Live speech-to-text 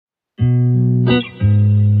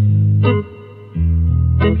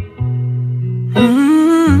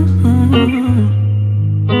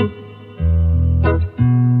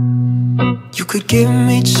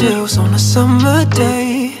on a summer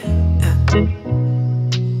day,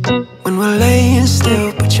 when we're laying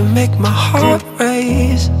still, but you make my heart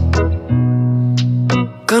race.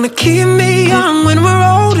 Gonna keep me young when we're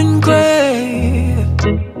old and gray.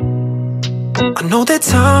 I know that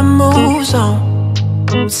time moves on,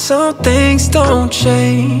 some things don't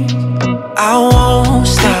change. I won't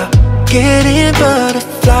stop getting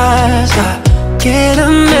butterflies. I get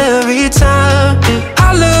them every time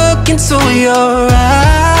I look into your eyes.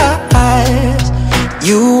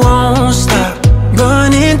 You won't stop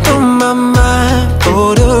running through my mind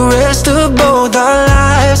for the rest of both our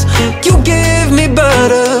lives. You give me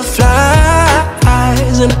butterflies,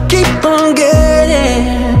 and I keep on getting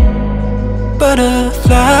butterflies.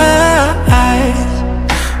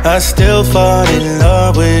 I still fall in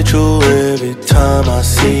love with you every time I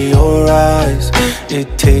see your eyes.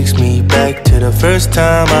 It takes me back to the first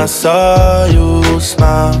time I saw you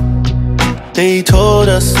smile. They told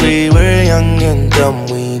us we were young and dumb,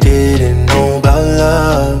 we didn't know about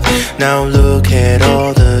love. Now look at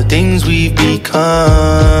all the things we've become.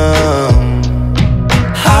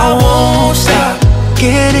 I won't stop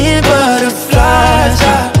getting butterflies.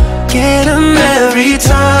 I get them every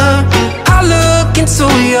time I look into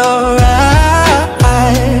your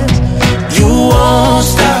eyes. You won't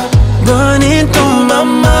stop running through my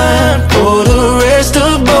mind for the rest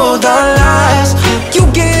of both our lives. You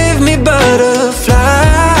give me butterflies.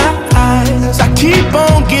 I keep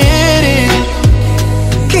on getting,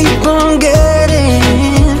 keep on getting,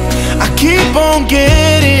 I keep on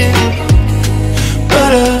getting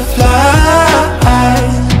butterflies.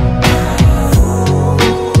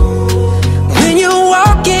 When you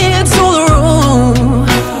walk into the room,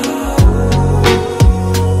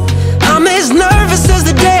 I'm as nervous as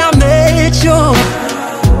the day I met you.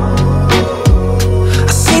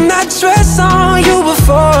 I seen that dress on you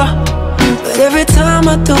before, but every time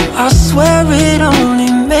I do, I swear it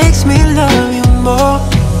only makes me love you more.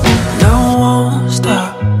 And I won't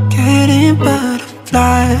stop getting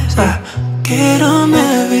butterflies. I get them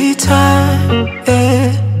every time,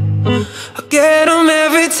 yeah. I get them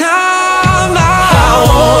every time. I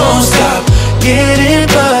won't stop getting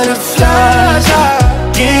butterflies. I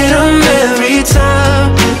get them every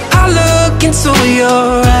time I look into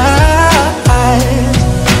your eyes.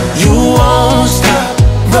 You won't stop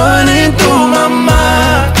running through my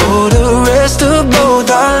mind for the rest of both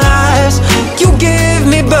our lives. You give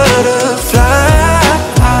me butterflies.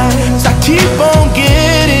 I keep on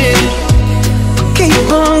getting, keep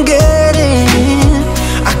on getting,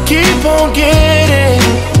 I keep on getting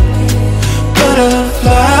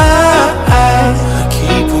butterflies. I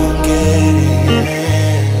keep on getting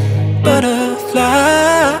Butterflies.